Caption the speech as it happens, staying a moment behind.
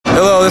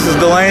Hello, this is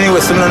Delaney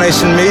with Seminole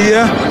Nation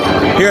Media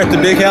here at the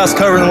Big House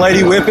covering the Lady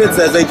Whippets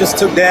as they just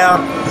took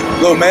down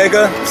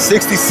Omega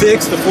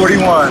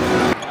 66-41.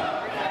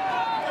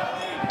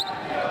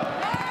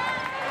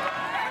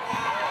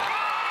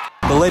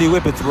 The Lady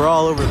Whippets were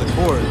all over the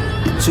court.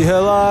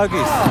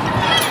 Chihelagis.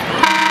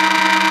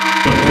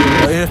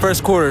 In the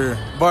first quarter,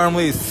 Varnum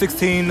leads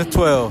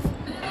 16-12.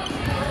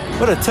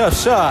 What a tough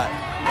shot.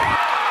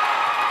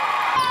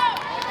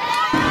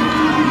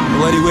 The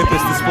Lady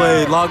Whippets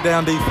displayed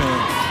lockdown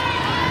defense.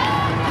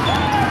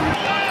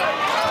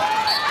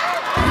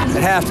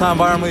 At halftime,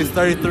 Varnum leads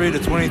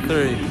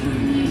 33-23.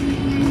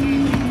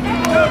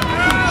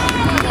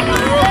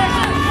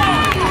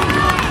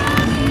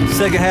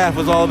 Second half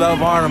was all about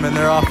Varnum and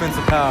their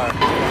offensive power.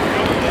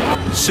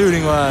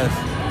 Shooting-wise,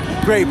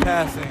 great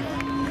passing.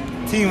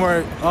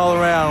 Teamwork all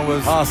around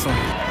was awesome.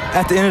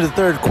 At the end of the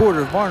third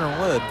quarter, Varnum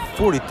led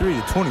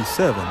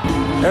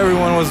 43-27.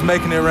 Everyone was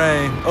making it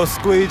rain. Oh,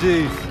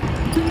 squeegees.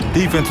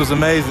 Defense was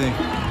amazing.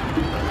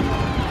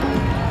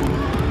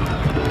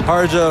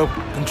 Harjo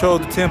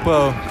controlled the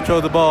tempo,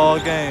 controlled the ball all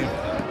game.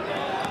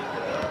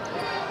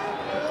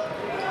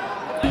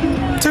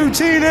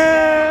 Tuchinen!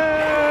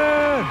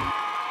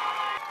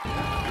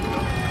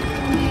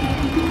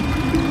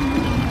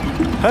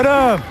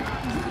 Adam!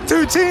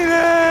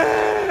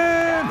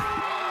 Tuchinen!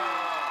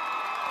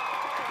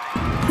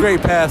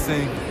 Great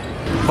passing.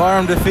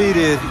 Varnum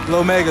defeated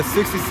Omega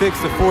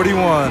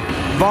 66-41.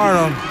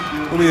 Varnum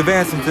will be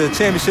advancing to the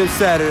championship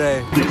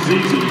Saturday. Next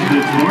season,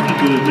 it's Varnum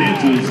that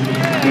advances,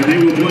 and they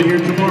will play here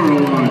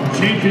tomorrow on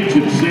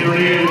Championship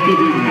Saturday at the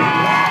Big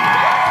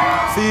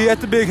House. See you at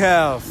the Big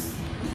House.